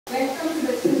Welcome to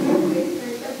the children's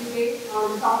special debate on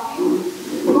topic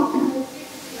optimistic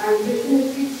and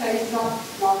pessimistic sides of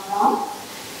lockdown.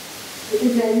 It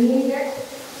is a needed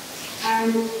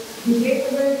and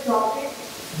debatable topic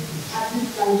at this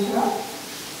juncture.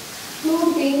 Two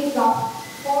teams of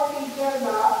 4 teachers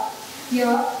are here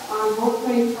on both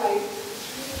my sides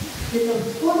with a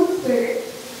full spirit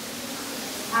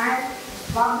and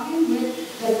bubbling with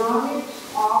the knowledge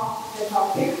of the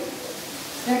topic.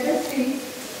 Let us see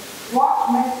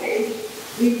what message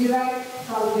we derive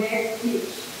from their speech.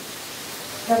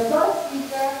 The first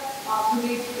speaker of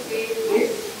today's debate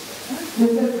is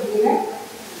Mrs. Veena.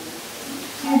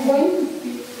 She is going to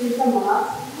speak with the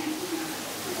mask,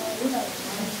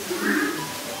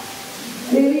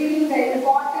 revealing the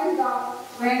importance of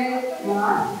wearing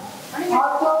mask,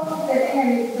 also setting an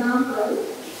example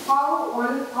how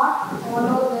one ought to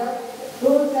follow the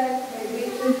rules and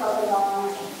regulations of the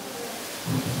government.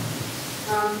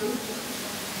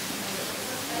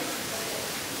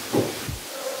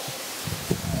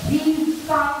 These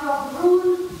kinds of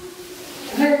rules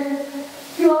will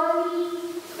surely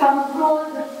control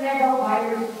the spread of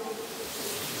virus.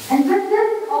 And with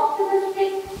this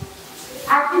optimistic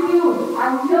attitude,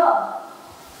 I'm here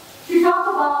to talk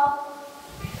about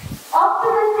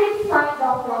optimistic side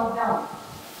of lockdown.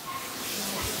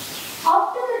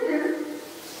 Optimism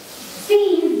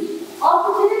sees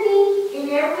opportunity in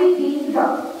every danger.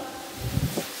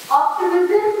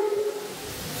 Optimism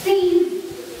sees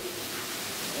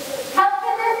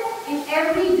happiness in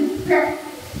every distress.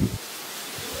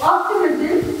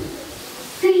 Optimism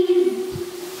sees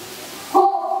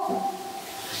hope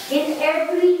in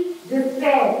every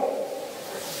despair.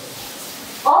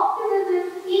 Optimism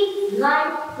keeps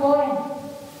life going,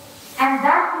 and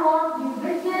that's what we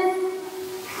witnessed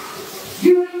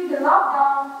during the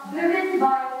lockdown driven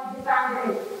by the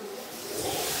pandemic.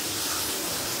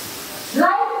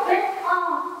 Life went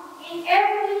on in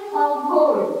every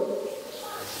household,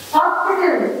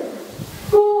 hospitals,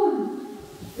 schools,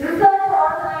 research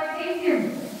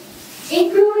organizations,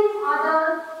 including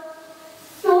others,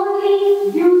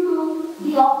 solely due to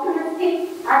the optimistic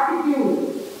attitude.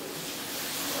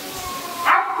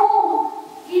 At home,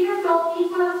 even though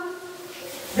people,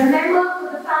 the members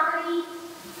of the family,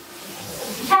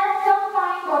 had some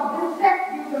kind of distress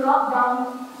due to lockdown,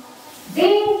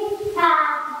 they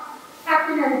have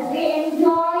happiness. They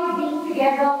enjoy being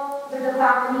together with the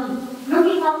family,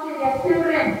 looking after their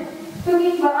children,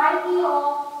 cooking variety of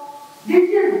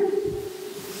dishes.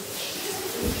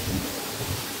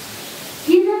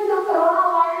 Even though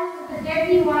coronavirus is a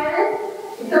deadly virus,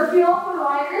 it's a fearful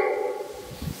virus,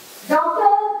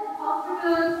 doctors in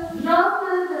hospitals,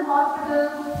 nurses in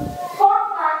hospitals fought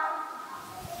back,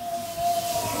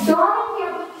 donning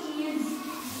their PPEs,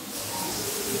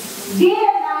 day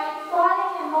and night,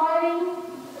 calling and mourning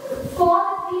for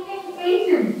the sleeping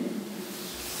patients.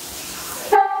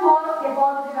 Such was their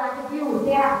positive attitude.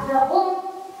 They have the hope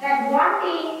that one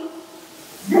day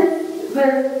this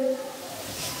will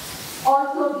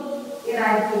also be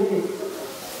eradicated.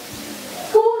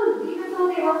 Schools, even though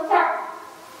they were shut,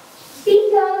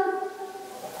 teachers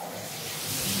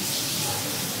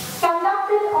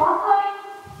conducted online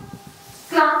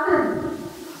classes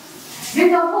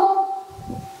with the hope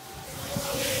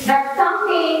that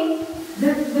someday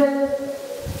this will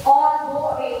all go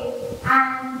away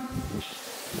and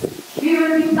we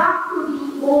will be back to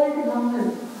the old normal.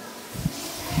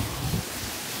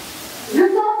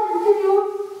 Research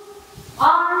institutes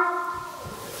are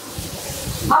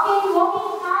again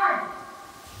working hard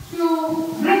to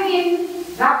bring in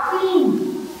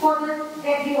vaccines for this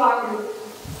deadly virus,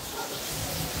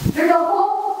 with the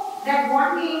hope that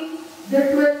one day this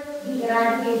will be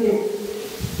eradicated.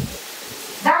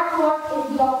 That's what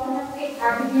is the optimistic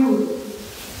attitude.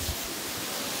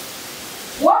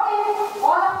 What if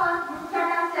all of us would shut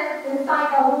ourselves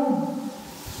inside our room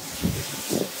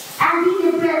and be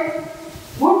depressed?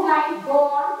 Would life go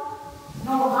on?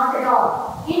 No, not at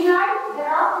all. In life, there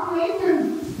are situations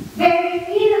where we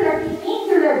feel that we need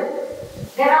to live.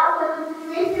 There are certain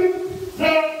situations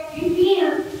where we feel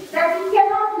that we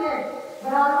cannot live.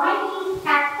 But Almighty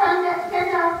has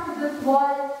sent us to this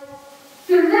world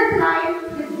to live life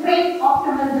with great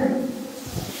optimism.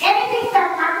 Anything that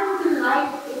happens in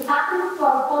life, it happens for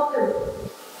a purpose.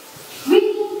 We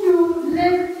need to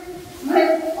live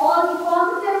with all the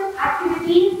positive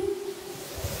activities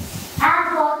and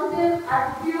positive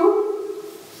attitude,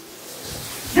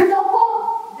 with the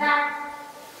hope that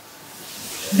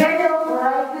better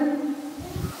horizons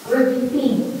will be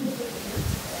seen.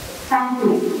 Thank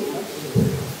you.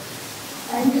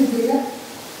 Thank you, Veena.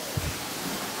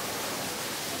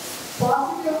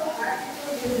 Positive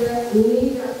attitude is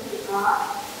need are,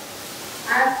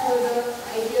 as per the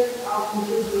ideas of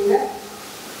individuals,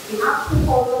 we have to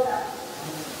follow that.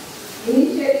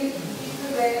 Initially,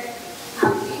 people were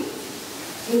happy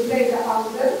inside the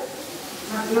houses,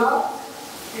 but now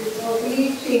it's totally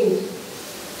changed.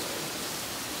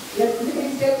 Necessary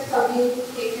steps are being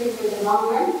taken by the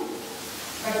government,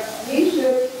 but we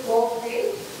should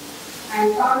cooperate and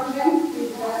confidence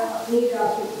with the need of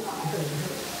people.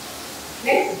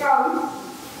 Next comes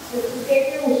Mr. K.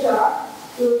 Usha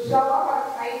to show her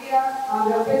ideas on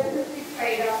the pessimistic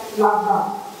side of lockdown.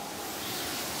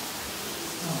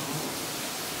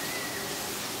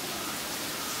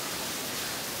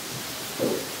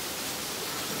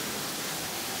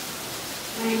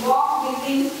 My warm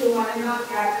greetings to one and all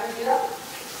gathered here.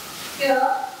 Here,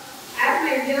 as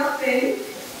my dear friend,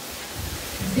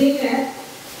 Zeynep,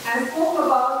 has spoke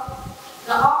about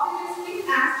the optimistic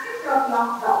aspect of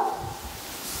lockdown.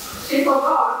 She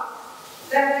forgot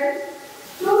that there is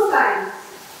two sides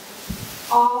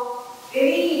of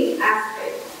any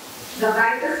aspect, the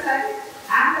brighter side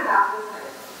and the darker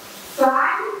side. So I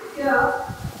am here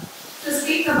to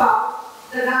speak about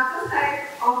the darker side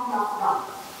of lockdown.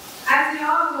 As we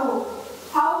all know,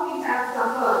 how we have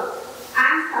suffered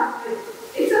and suffered.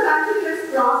 It's a continuous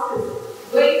process,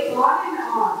 going on and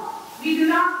on. We do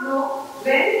not know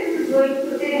where this is going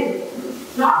to end.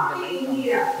 Not only in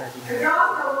India, across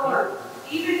the world,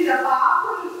 even the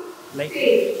powerful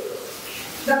state,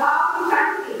 the powerful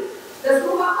country, the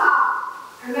superpower,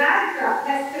 America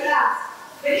has collapsed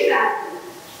very badly.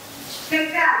 Like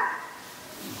that,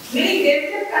 many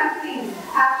developed countries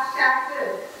have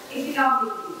shattered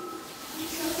economically.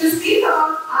 To speak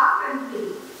about our country,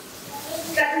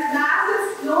 that is massive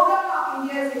slowdown of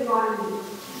India's economy.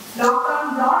 Lockdown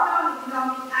brought down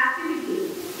economic activity,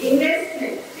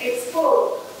 investment, export,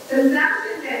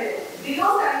 consumption level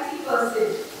below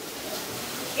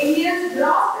 70%. India's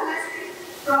gross domestic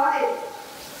product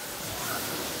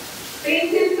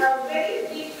painted a very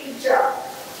bleak picture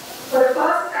for the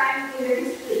first time in the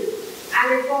history, and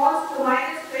it falls to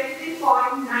minus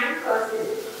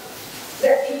 20.9%.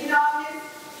 The economists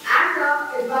and the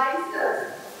advisors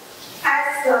has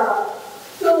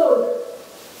told,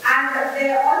 and they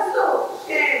also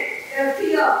shared their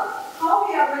fear how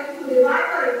we are going to revive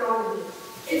our economy.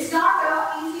 It's not an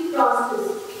easy process.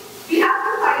 We have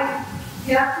to fight.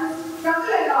 We have to struggle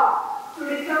a lot to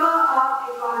recover our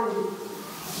economy.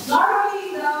 Not only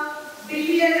the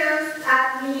billionaires and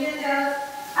millionaires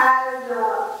has the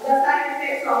side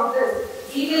effects of this,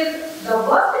 even the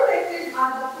worst affected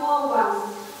are the poor ones,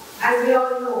 as we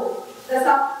all know.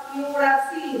 You would have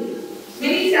seen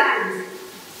many times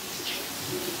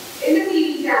in the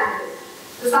TV channels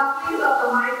the sufferings of the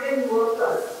migrant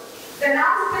workers. The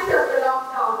announcement of the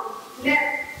lockdown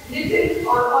left little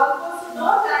or almost no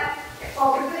time for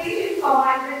preparation for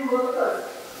migrant workers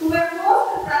who were forced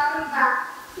to travel back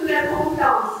to their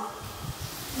hometowns.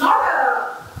 Not a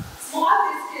small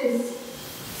distance,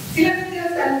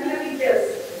 kilometers and kilometers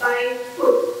by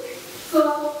foot. So,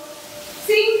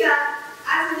 seeing that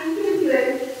as an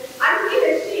individual, I feel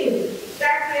ashamed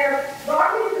that we have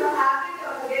brought into the habit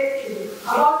of forgetting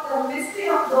about the mystery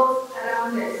of those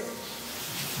around us.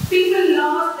 People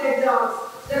lost their jobs,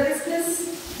 the business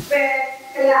were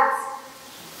collapsed.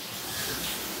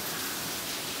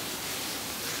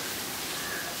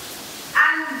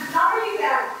 And not only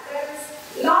that, there is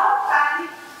a lot of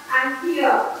panic and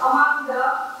fear among the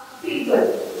people.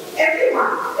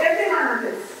 Everyone of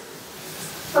us,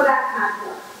 for that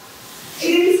matter.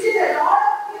 It instilled a lot of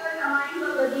fear in the minds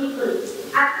of the people,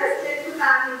 and this led to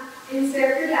panic in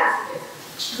several aspects.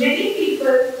 Many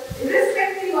people,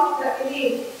 irrespective of the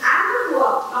elite and the poor,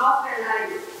 lost their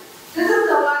lives.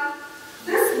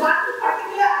 This one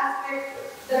particular aspect,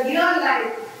 the real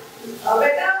life,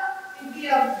 whether it be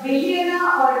a billionaire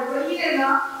or a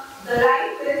trillionaire, the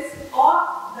life is all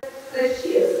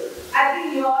precious. I think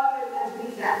you all will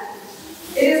agree that.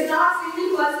 It is not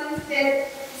single person's death.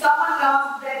 Someone lost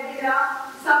breadwinner,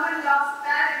 someone lost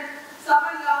parent,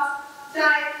 someone lost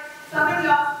child, someone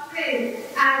lost friend,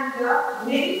 and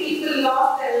many people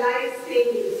lost their life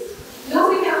savings.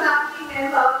 Losing a family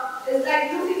member is like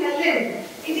losing a limb.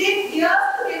 It takes years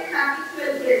to get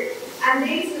habitual grip and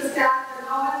days to start the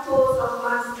normal course of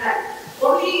one's life.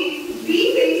 Only if we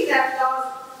face that loss,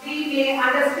 we may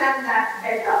understand that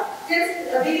better. Just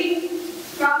reading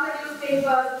from the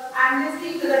newspapers and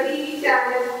listening to the TV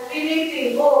channels, we may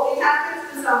think, oh, it happens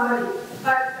to somebody.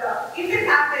 But if it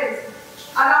happens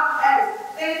around us,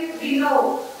 then we know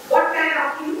what kind of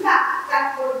impact that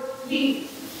would leave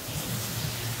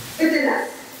within us.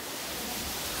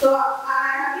 So I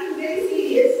have been very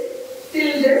serious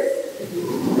till this.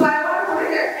 So I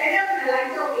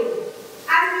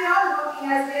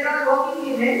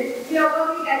women, we are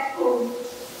working at home.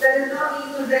 There is no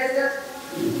need to dress up.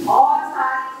 All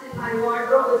sarees in my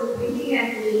wardrobe is blinking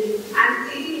at me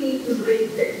and taking me to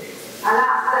break them.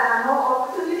 Alas, there are no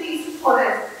opportunities for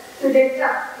us to dress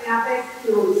up in our best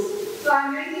clothes. So I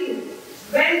am waiting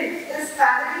when this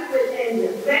pandemic will end,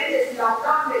 when this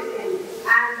lockdown will end,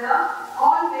 and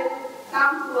all will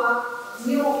come to a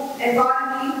new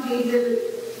economy, we will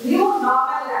new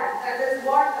normal life. That is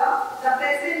what the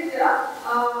present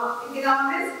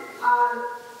economists are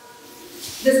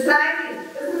describing.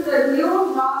 This is the new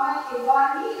normal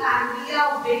economy and we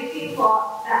are waiting for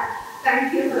that.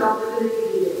 Thank you for the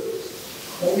opportunity.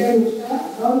 Thank you,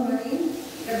 Mr. Don't worry,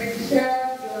 the picture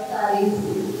your sarees.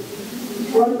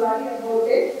 Don't worry about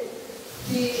it.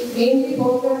 We mainly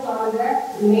focus on the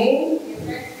main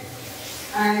effect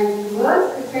and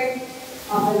worst effect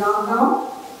of the lockdown.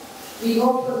 We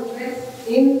hope for the best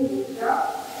in the future.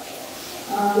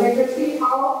 Let us see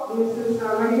how Mrs.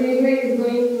 Madhuri is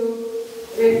going to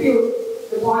refute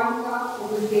the points of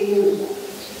the statement.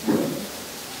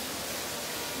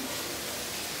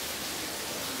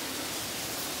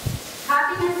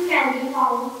 Happiness can be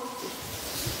found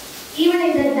even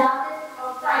in the darkest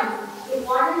of times. If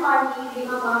one and only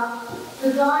remember to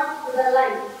turn to the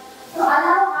light. So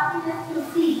allow happiness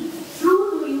to see through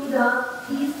to you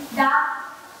these dark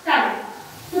times.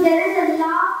 So there is a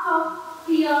lot of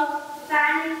fear,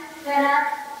 panic, terror,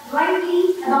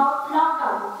 rightly about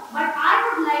lockdown. But I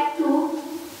would like to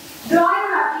draw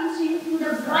your attention to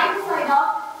the bright side of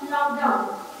lockdown.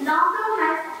 Lockdown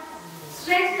has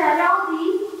stretched around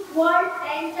the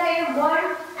entire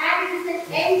world, and it is an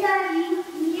entirely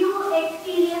new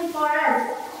experience for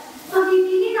us. So we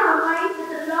begin our life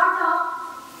with a lot of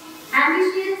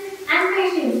ambitions and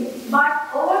patience, but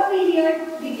over period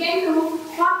we tend to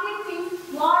forget things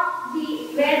what we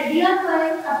were dear to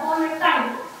us upon a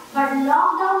time. But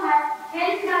lockdown has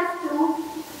helped us to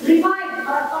revive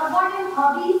our forgotten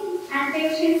hobbies and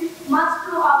patience much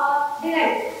to our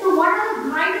delight. So what are the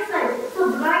brighter sides?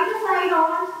 So brighter side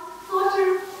on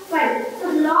social side. So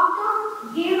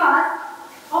lockdown gave us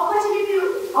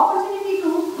opportunity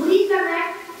to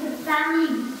reconnect with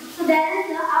family. So there is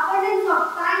the abundance of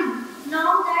time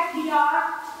now that we are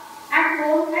at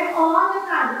home at all the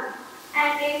time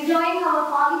and enjoying our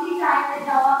quality time with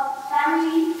our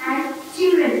family and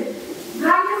children.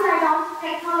 Brighter side of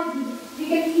technology. We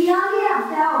can clearly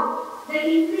observe the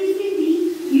increasing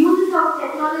uses of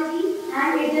technology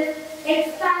and it is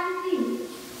expanding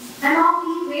among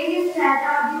the various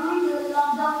data during the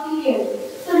lockdown period.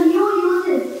 So new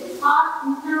uses are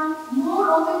now more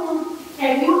open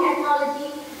to new technology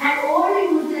and old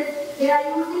users they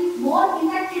are using more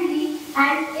effectively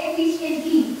and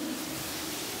efficiently.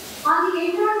 On the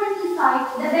environmental side,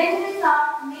 the benefits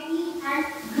are many and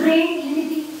great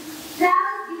limiting.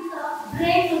 Travel gives a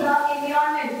break to the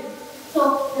environment.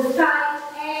 So the sky,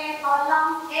 air, our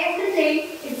lungs, everything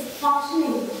is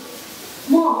functioning.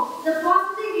 More, the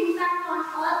positive impact on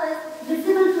Earth is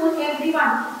visible to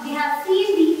everyone. We have seen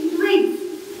the tweets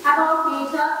about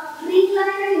nature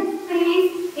reclining its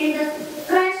space in the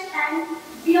fresh and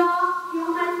pure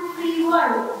human-free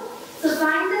world. So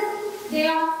scientists, they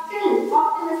are still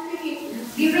optimistic in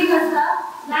giving us a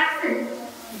vaccine.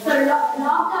 So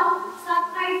lockdown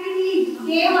surprisingly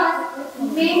gave us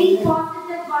many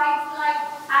positive vibes like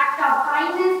act of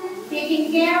kindness,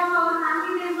 taking care of our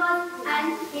family members, and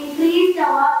increased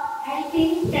our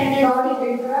helping tendency.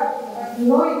 Sorry, but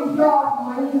no inflow of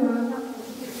money.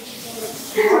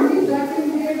 Only certain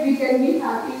way we can be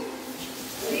happy.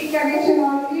 Reconnection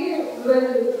only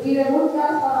will be the root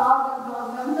cause for all the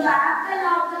problems. So after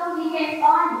lockdown we can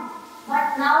earn, but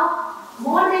now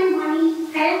more than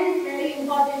money, health is very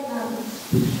important now.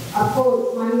 Of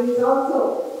course, money is also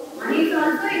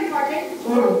important.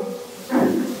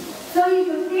 So you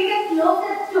should take a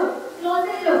closer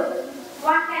look.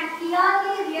 One can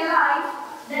clearly realize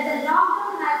that the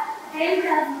lockdown has helped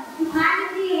us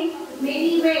humanity in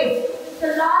many ways. So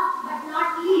last but not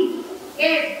least,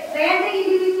 if where the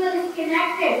individual is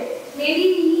connected, maybe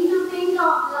we need to think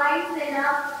of life in a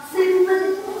simple,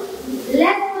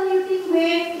 less polluting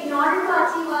way in order to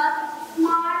achieve a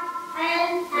smart,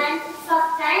 health and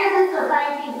sustainable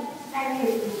society. Thank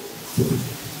you.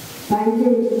 Thank you,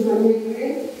 Mrs.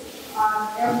 Madhuri. Our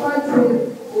efforts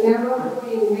will never go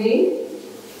in vain.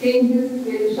 Changes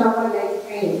will shower like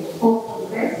rain. Hope for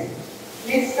the best.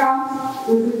 Next comes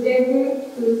Mrs. Devi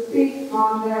to speak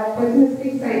on the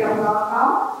pessimistic side of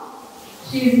lockdown.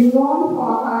 She is known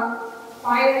for her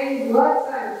fiery words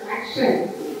and action.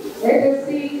 Let us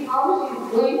see how she is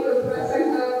going to present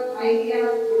her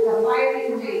ideas with a fiery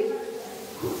way.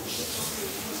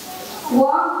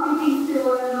 Warm greetings to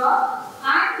all.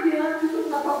 I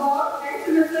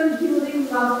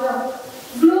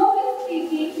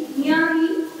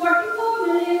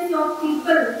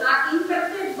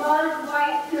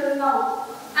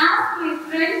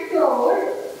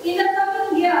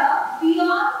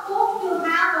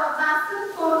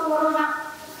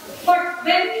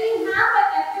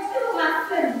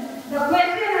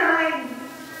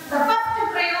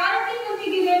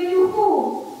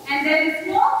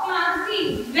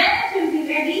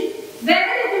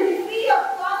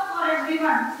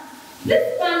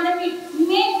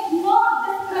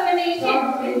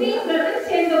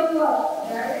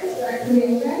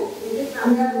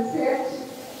under research.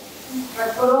 But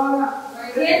corona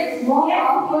virus is more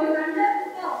powerful.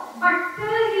 But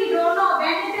still we don't know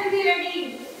when it will be ready.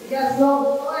 Yes, so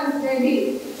and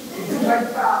steady. But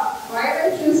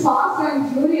virus is fast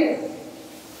and furious.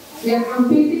 We are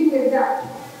competing with that.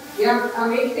 We are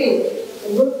awaiting a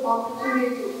good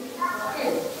opportunity. Okay.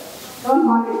 Don't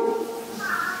worry.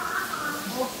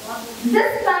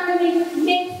 This pandemic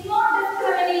makes no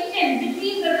discrimination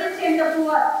between the rich and the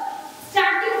poor,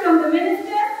 starting from the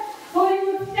minister, who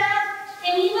staff,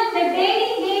 and even the daily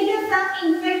wages are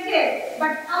infected.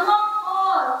 But among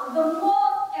all, the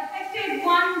most affected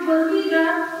one will be the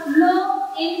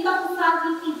low-income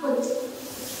family people.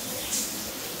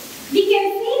 We can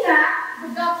see that the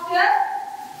doctors,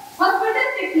 hospital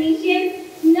technicians,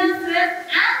 nurses,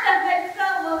 and the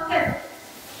healthcare workers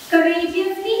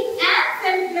courageously and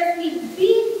selflessly be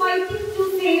fighting to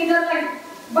save the life.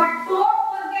 But don't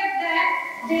forget that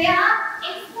they are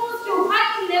exposed to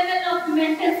high level of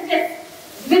mental stress,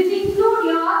 which include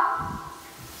your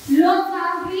low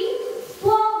salary,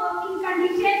 poor working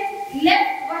conditions, less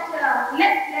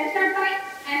leisure time,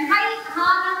 and high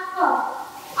hard work.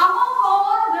 Among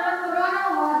all the corona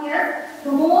warriors,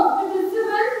 the most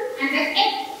visible and the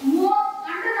most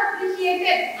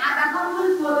underappreciated are the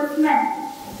humble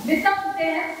policemen. Without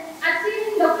them,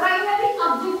 achieving the primary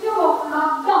objective of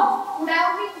lockdown would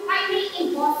have been highly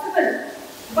impossible.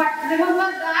 But remember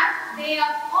that they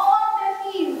are on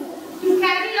the team to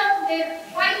carry out their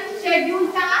highly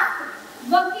scheduled tasks,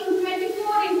 working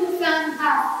 24/7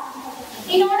 hours.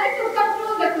 In order to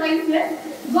control the crisis,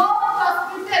 government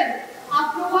hospitals are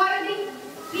providing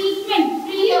treatment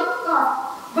free of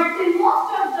cost. But in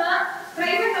most of the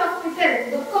private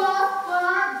hospitals, the cost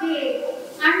per day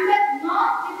under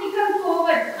non-critical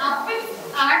COVID are fixed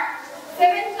at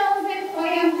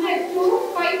 7,500 to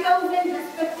 5,000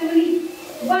 respectively.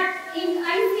 But in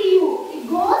ICU, it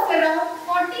goes around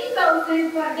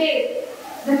 40,000 per day.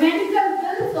 The medical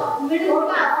bills of middle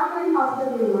class.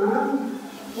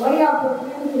 Why are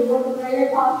you go to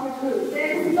private hospital?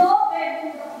 There is no bed in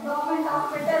the government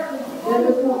hospital.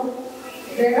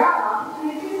 There are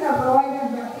opportunities are provided,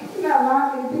 but people are not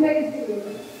utilizing it.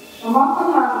 Some of them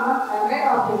are not aware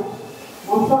of it.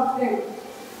 Most of them.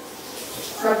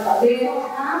 But they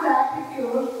have the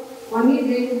attitude, only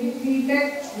they will be treated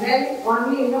well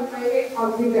only in the private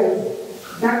hospitals.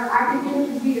 That attitude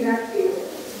should be eradicated.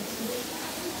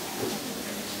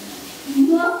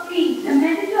 Mostly, the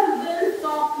medical bills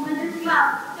of middle class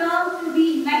turn to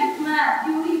be nightmare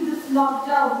during this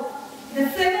lockdown. The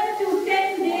 7 to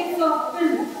 10 days of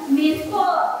bill may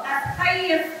score as high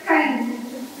as sky.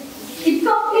 It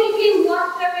completely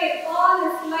washed away all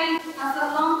his life as a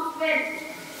long sweat.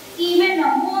 Even a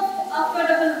most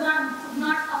affordable one could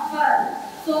not afford.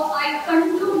 So I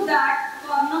conclude that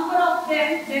for a number of them,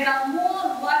 there are more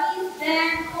worries than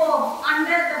hope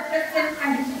under the present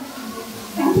conditions.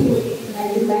 Thank you.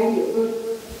 Thank you.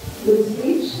 Good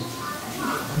speech.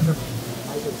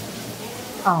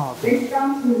 Next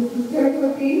comes Ms.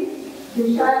 Tirupati to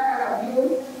share her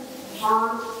views on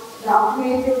the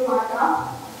alternative part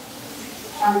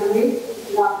and with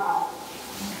Lata.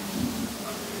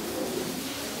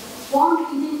 Warm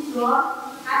greetings to all.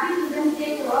 Happy Children's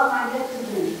Day to all my dear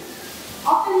children.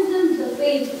 Optimism is the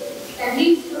faith that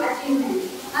leads to achievement.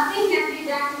 Nothing can be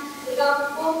done without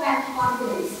hope and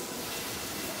confidence.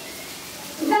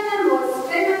 Gentlemen was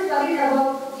very much worried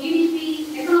about GDP,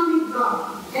 economic growth.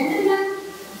 Gentlemen,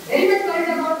 very much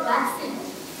worried about vaccine.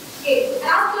 Okay, I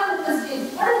asked you a question.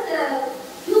 What is the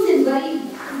use in worrying?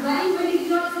 Is worrying going to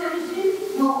give us a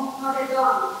solution? No, not at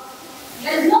all.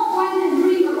 There is no point in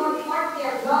worrying about what we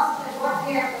have lost and what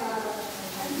we have,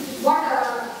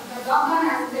 the government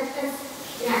has left us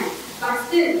behind. But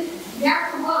still, we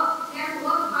have to work. We have to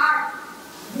work hard.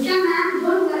 Vijay man,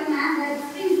 don't worry man, there is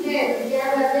things there. They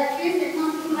have faced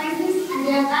economic crisis and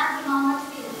they are back to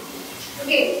normalcy.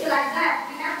 Okay, so like that,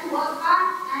 we have to work hard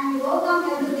and we work on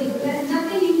everything. There is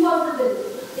nothing impossible.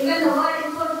 Even the word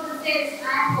impossible says I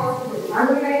am possible.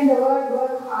 Underline the word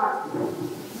work hard.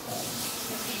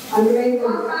 Underline the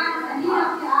Work hard is the need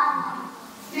of the hour.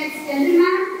 Next,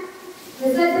 gentlemen,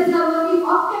 researchers are working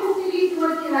optimistically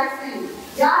towards the vaccine.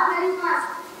 They are very fast,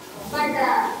 but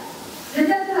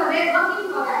researchers are working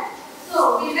for that. So,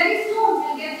 we very soon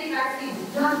will get the vaccine.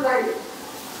 Don't worry.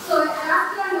 So,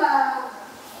 last one,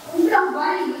 instead of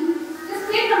worrying,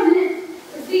 just take a minute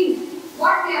to think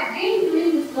what we have gained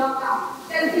during this lockdown.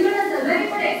 They have given us a very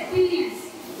good experience,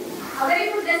 a very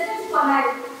good lessons for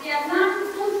life. We have learned to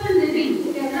fulfill living.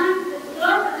 We have learned to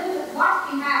live with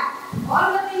what we have.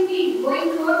 All the thinking,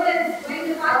 going to hotels, going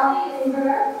to parties.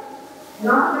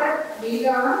 not that we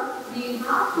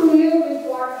have to live with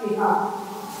what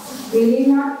We need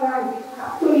not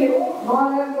have to live more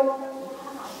than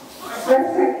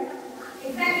present.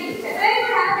 Exactly. That's very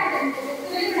good habit. It's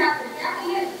a very good habit.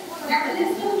 We have to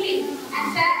live simply and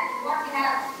share what we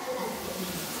have.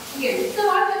 Okay. So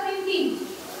what you're thinking?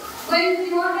 Going to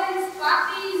the hotels,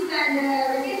 parties, and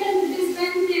vacations to be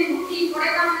spent in Ooty,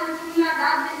 Kodaikanal, Shimla,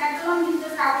 Darjeeling, that alone gives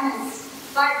us happiness.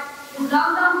 But this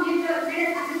lockdown made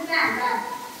us understand that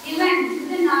even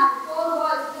within our four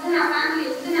walls, within our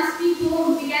families, within our sweet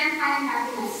home, we can find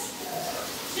happiness.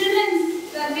 Children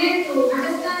were made to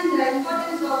understand the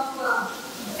importance of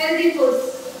healthy foods.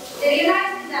 They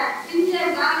realized that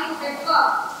ginger, garlic, pepper,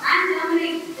 and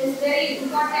turmeric is very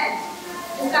important.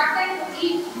 They started to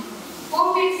eat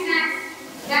homemade snacks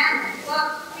than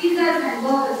pizzas and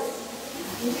burgers.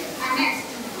 And next,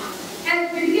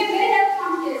 we became very health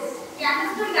conscious. We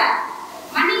understood that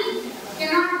money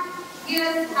cannot give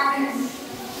us happiness.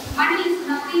 Money is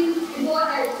nothing before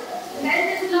health. If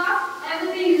health is lost,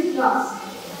 everything is lost.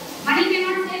 Money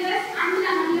cannot save us until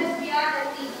and unless we are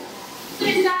healthy. So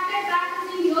we started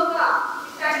practicing yoga, we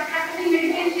started practicing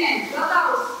meditation,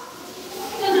 workouts,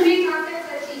 so to make ourselves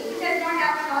healthy. This has not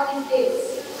happened all these days.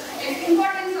 The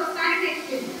importance of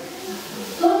sanitation,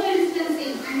 social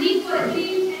distancing, and need for a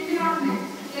clean environment.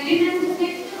 Cleanliness is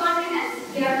next to godliness.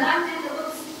 We have learned in the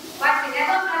books, but we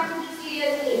never practice it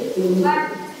seriously.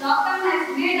 But lockdown has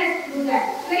made us to do that.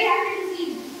 Very happy to see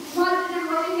small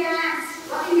children washing their hands,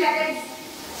 washing their heads,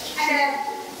 and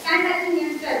sanitizing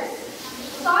themselves.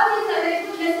 So all these are very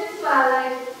good lessons for our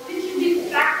life, which should be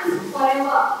practiced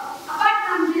forever. Apart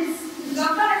from this,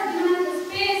 lockdown has given us the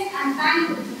space and time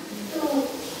to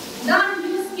learn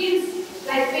new skills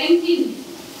like painting,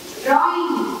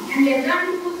 drawing, and we have learned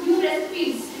to cook new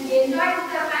recipes, and we enjoyed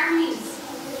with our families.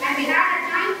 And we had a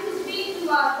time to speak to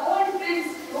our old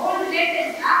friends, old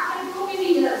relatives after so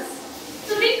many years.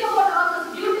 So think about all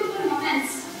those beautiful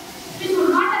moments which would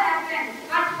not have happened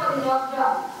but for the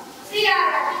lockdown. See our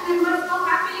members how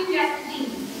happily we are sitting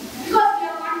because we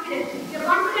are confident. We are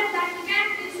confident that we can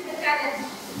face the challenge.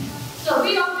 So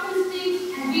be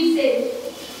optimistic and be safe.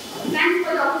 Thanks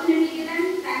for the opportunity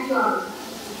given. Thank you all.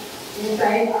 Yes,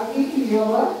 I agree to your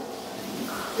word.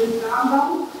 This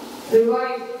lockdown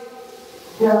revived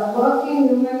the working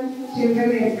women,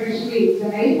 children especially, the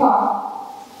very far.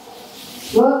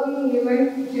 Working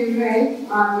women, children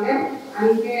are left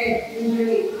uncared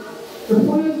usually. The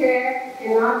full care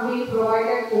cannot be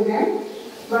provided to them,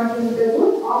 but it is a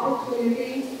good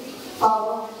opportunity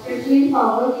for, especially for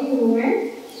working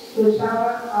women, to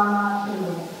shower on our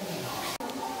children.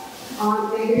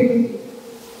 On negativity.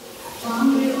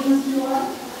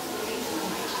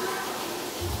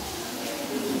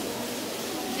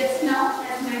 Just now,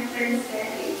 as my friend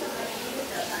said,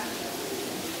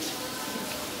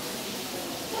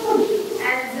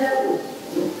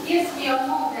 yes, we all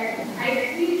know that. I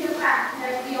agree with the fact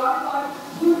that we all got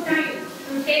good time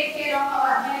to take care of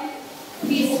our health.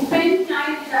 We spend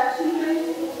time with our children.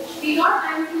 We got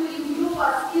time to improve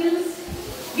our skills.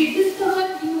 We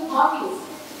discovered new hobbies.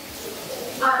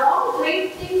 Are all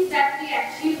great things that we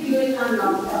achieved during our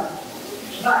lockdown.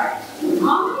 But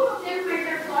how many of them might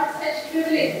have got such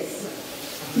privileges?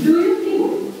 Do you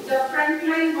think the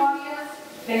frontline warriors,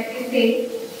 like we say,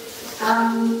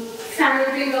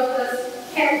 sanitary workers,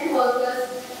 health workers,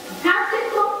 have they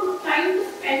got time to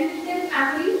spend with their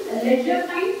families, leisure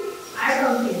time? I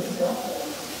don't think so.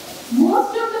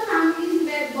 Most of the families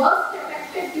were worst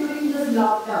affected during this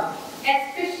lockdown,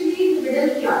 especially the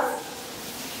middle class,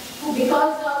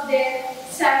 because of their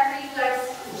salary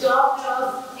cuts, job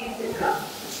loss, etc.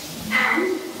 And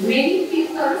many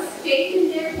people stayed in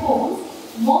their homes.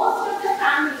 Most of the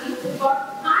families got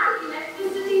high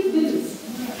electricity bills,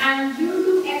 and due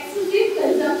to excessive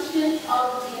consumption of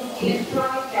these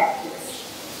electronic gadgets.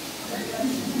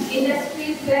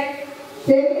 Industries like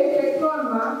saving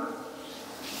petrol,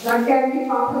 that can be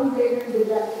compensated with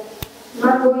that.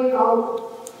 Not going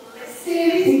out,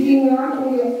 sitting on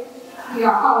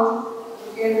your house,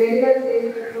 you can very well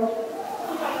save petrol.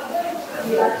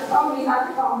 That's how we have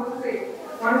to compensate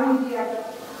one with the other.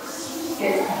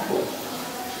 yes.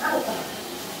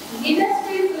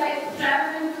 Industries like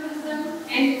travel and tourism,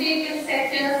 entertainment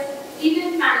sectors,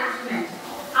 event management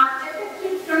are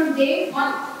affected from day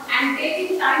one and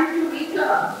taking time to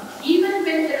recover even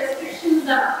when the restrictions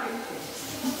are lifted.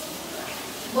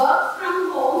 Work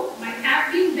from home might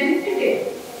have been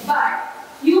benefited, but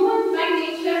human by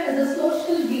nature is a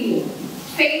social being,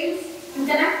 fails in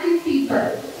connecting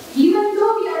people. Even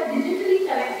though we are digitally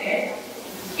connected,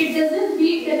 it doesn't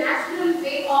beat the natural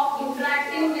way of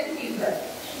interacting with people.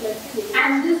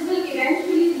 And this will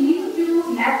eventually lead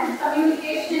to lack of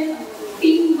communication,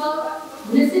 teamwork,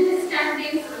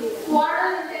 misunderstandings,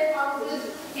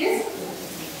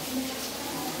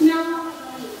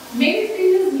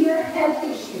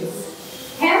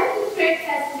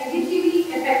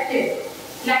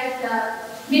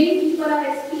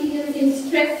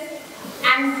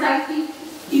 anxiety,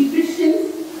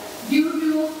 depression due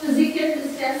to physical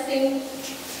distancing,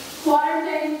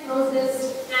 quarantine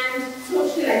process, and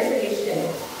social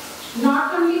isolation.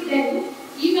 Not only then,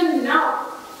 even now,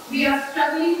 we are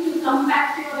struggling to come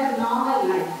back to our normal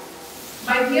life.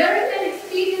 By hearing and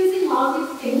experiencing all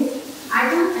these things, I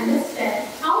don't understand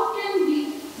how can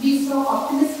we be so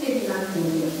optimistic in our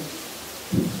career.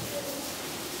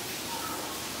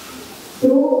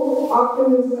 Through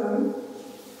optimism,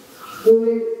 you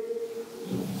will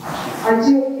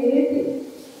achieve anything.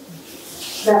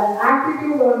 The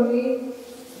attitude only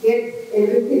gets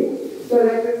everything. So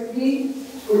let us be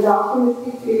with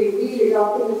optimistic feeling, be with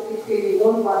optimistic feeling,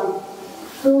 don't worry.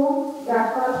 So the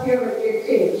atmosphere will get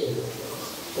changed.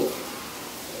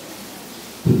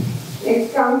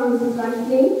 Next comes Mrs.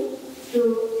 Anthony to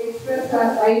express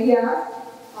her idea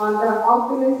on the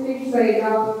optimistic side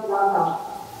of Lata.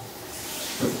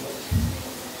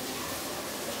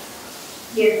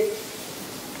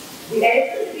 Yes, the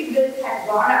electricity bills had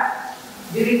gone up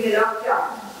during the lockdown.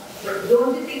 But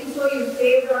don't you think so? You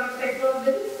saved on your petrol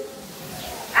bills?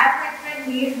 As my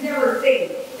friend Neerja was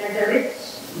saying, that the rich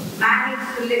man needs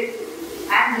to live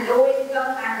and the low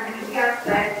income and the middle class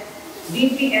are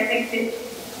deeply affected.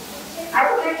 I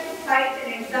would like to cite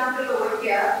an example over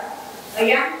here. A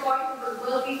young boy who was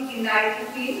working in the IT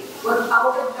field was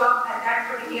out of job at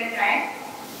that particular time,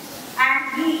 and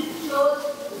he chose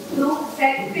through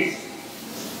selfish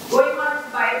going on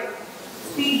his bike,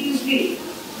 speed to speed.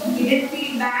 He didn't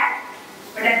feel bad,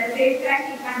 but at the same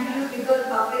time he continued because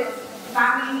of his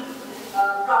family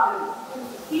problems.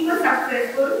 He was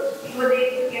successful. He was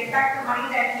able to get back the money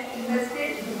that he invested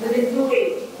within 2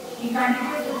 days. He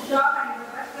continued his job and he was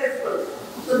successful.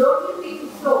 So don't you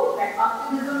think so that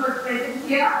optimism was present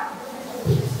here?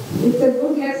 It's a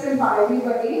good lesson for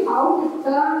everybody how to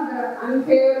turn the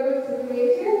unfavorable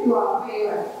situation to our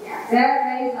favor. Yeah. There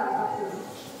lies our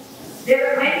success. There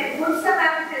were many good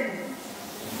Samaritans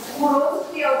who rose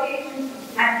to the occasion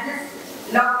at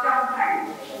this lockdown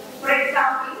time. For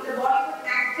example, the Bollywood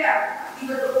actor, he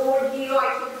was an old hero, I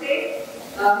should say.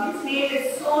 His name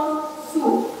is Sonu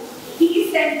Sood.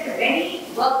 He sent many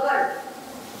workers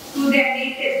to their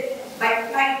natives by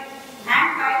flight and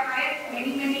by hired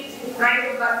many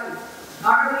private buses.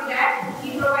 Not only that,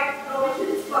 he provides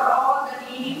provisions for all the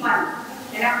needy ones.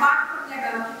 And apart from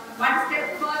that, one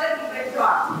step further he went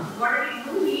on. What did he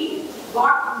do? He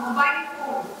got mobile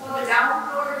phones for the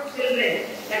downtrodden children.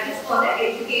 That is for the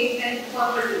educational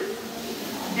purposes.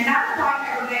 Another point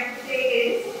I would like to say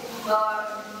is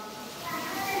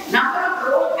number of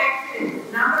road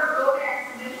accidents. Number of road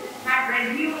accidents had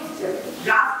reduced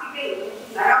drastically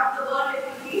around the world.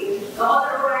 If you see, all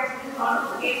the road accidents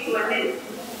almost came to an end.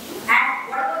 And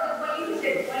what was the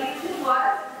pollution? Pollution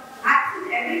was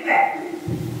absent everywhere.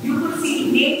 You could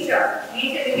see nature.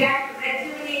 Nature began to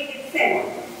rejuvenate itself.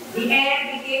 The air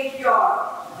became pure.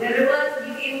 The rivers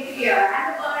became clear. And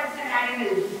the birds and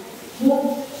animals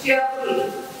moved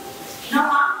cheerfully. Now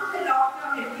after the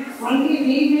lockdown, if you see, Only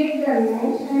we make the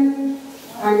nation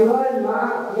and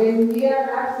world when we are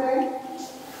absent,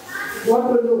 what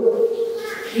to do?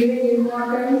 Giving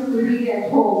importance to be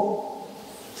at home.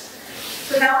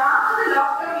 so now after the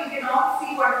lockdown, you can all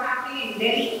see what's happening in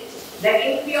Delhi. The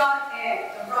impure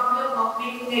air, the problem of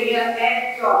making the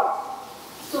air pure.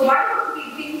 So why don't we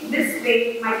think this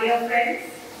way, my dear friends?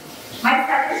 My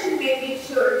suggestion maybe we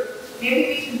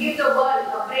should give the world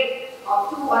a break of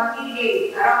 2 or 3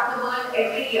 days around the world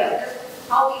every year. Just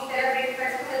how we celebrate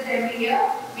festivals every year,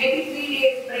 maybe 3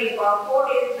 days break or 4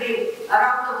 days break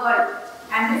around the world.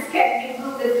 And this can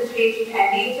improve the situation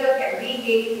and nature can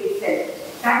regain itself.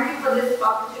 Thank you for this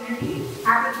opportunity.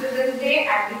 Happy Children's Day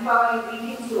and Diwali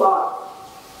greetings to all.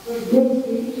 Good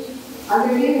speech.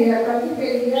 Already we are 25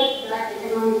 years back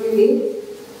economically,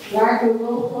 glad to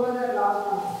go further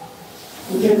lockdown.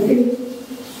 You can see.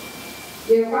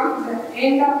 We have come to the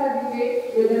end of the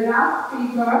debate with the last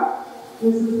speaker,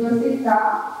 Mrs. Vasita,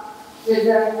 with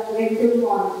the negative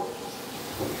point.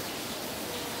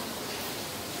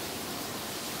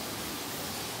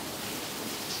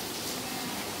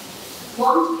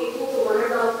 Warm taking to one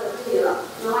and all session here.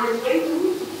 Now I am going to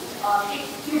take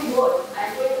few words. I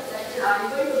am going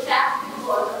to share few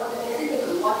words about the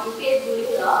pessimism what we face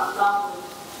during the lockdown.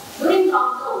 During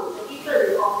lockdown, the people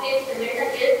face the mental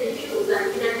health issues and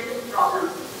financial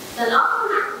problems. The lockdown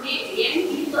has made young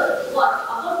people who are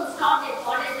about to start their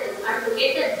colleges and to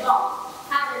get a job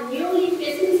have a newly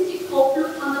pessimistic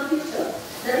outlook on the future.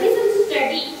 The recent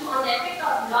study on the effect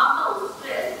of lockdown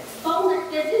stress found that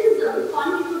pessimism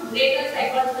contributes greater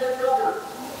psychological problems.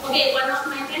 Okay, one of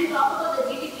my friends talked about the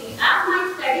GDP. As my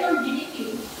study on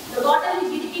GDP, the quarterly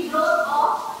GDP growth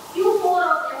of Q4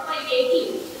 of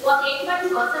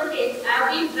percentage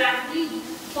have been gradually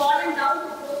fallen down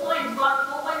to 4.7%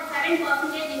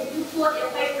 in Q4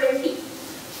 FY20.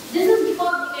 This is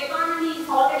because the economy is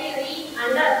already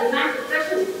under demand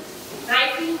depression,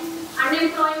 rising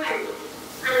unemployment,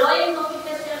 and lowering of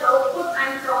industrial output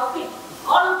and profit.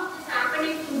 All of this is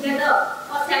happening together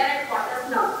for several quarters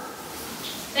now.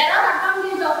 There are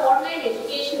advantages of online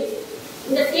education.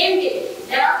 In the same way,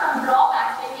 there are some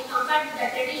drawbacks when we compare with the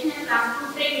traditional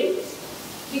classroom training,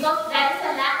 because there is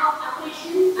a lack of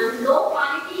accuracy and low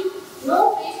quality,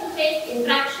 no face-to-face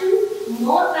interaction,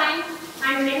 more time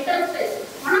and mental stress.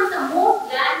 One of the most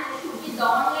glaring issues with the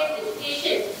online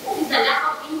education is the lack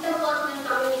of interpersonal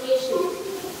communication.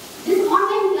 This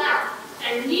online class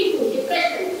can lead to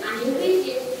depression and increase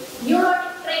in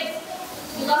neurotic traits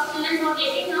because children are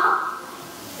getting up.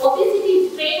 Obesity,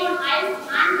 strain on eyes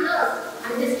and nerves,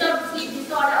 and disturbed sleep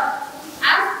disorder.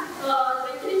 As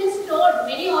Pessimism told,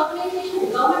 many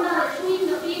organizations, government are issuing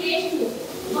the free rations,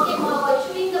 issuing the mobiles,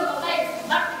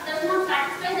 but it does not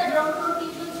satisfy the ground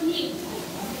people's needs.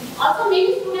 Also,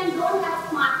 many students don't have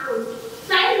smartphones.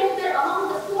 Child welfare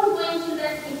among the school-going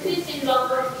children increased in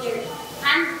lockdown period.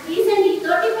 And recently,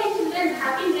 35 children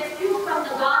have been rescued from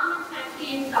the government factory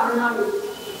in Tamil Nadu.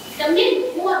 The men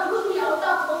who are usually out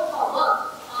of hope for work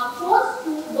are forced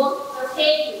to work for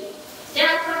saving. They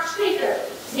are frustrated.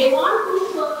 They want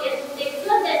to show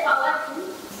exert their power in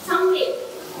some way.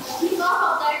 Because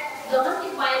of that,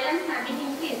 domestic violence has been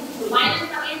increased.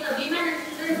 Violence against the women and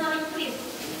children are increased.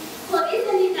 So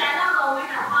recently, Kerala government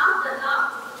has passed the law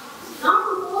not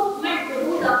to force men to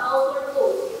do the household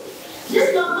chores.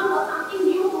 This lockdown was something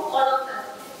new to all of us.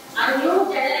 A new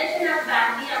generation has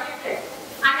badly affected.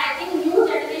 And I think new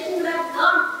generation will have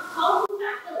learned how to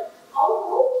tackle, how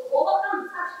to overcome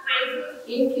such crises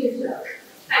in future.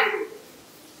 Thank you.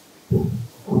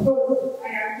 So,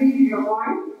 I agree with your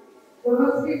point.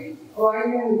 Domestic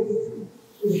violence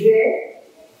is there.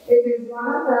 It is one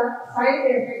of the side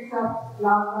effects of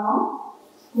lockdown.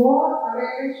 More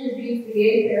awareness should be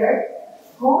created.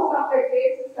 Most of the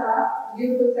cases are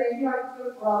due to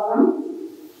psychological problems.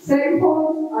 Cell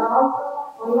phones are also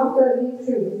one of the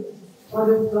reasons for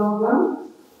this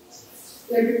problem.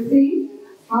 Let us see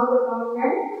how the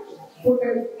government put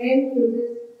an end to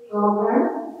this problem,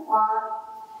 or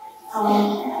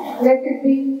let it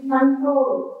be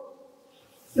controlled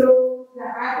through the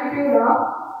attitude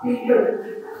of people.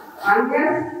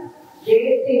 Unless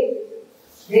they think,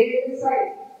 they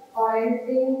decide for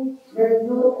anything, there is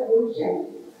no solution.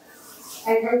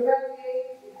 I congratulate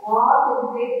all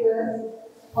the debaters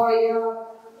for your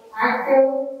active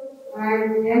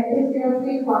and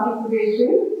enthusiastic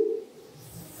participation.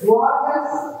 What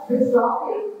does this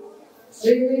topic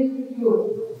reveal to you?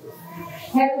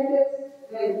 Health is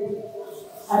wealth.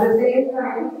 At the same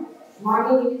time,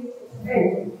 money is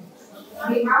spent.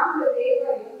 We have to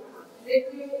labor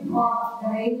little for the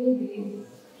rainy days.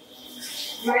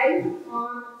 Life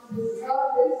on this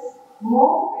earth is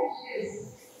more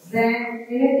precious than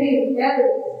anything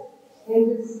else in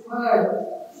this world.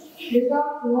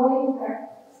 Without knowing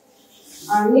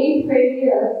that, need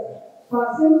failures for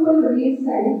simple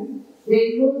reason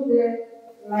they lose their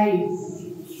lives.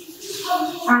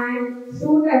 And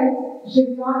students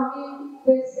should not be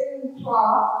questioned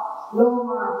for low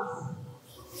marks.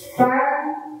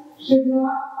 Parents should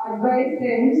not advise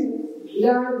them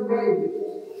learn well,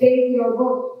 take your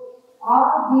book.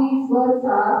 All these words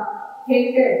are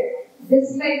hated,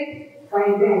 disliked by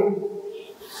them.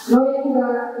 Knowing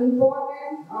the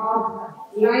importance of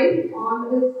life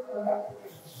on this earth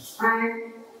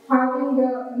and having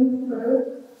the principle,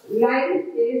 life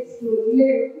is to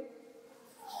live.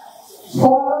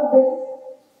 Follow this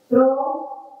through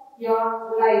your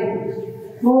life.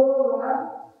 Moreover,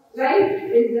 life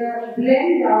is a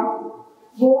blend of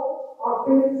both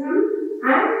optimism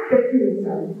and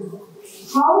pessimism.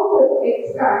 How to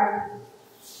extract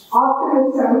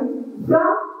optimism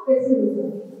from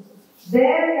pessimism?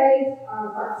 There lies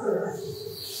our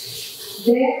success.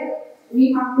 There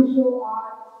we have to show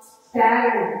our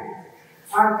talent,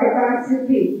 our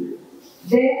capacity.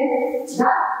 Then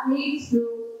that leads to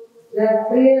the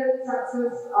real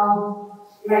success of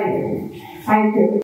life. Thank you.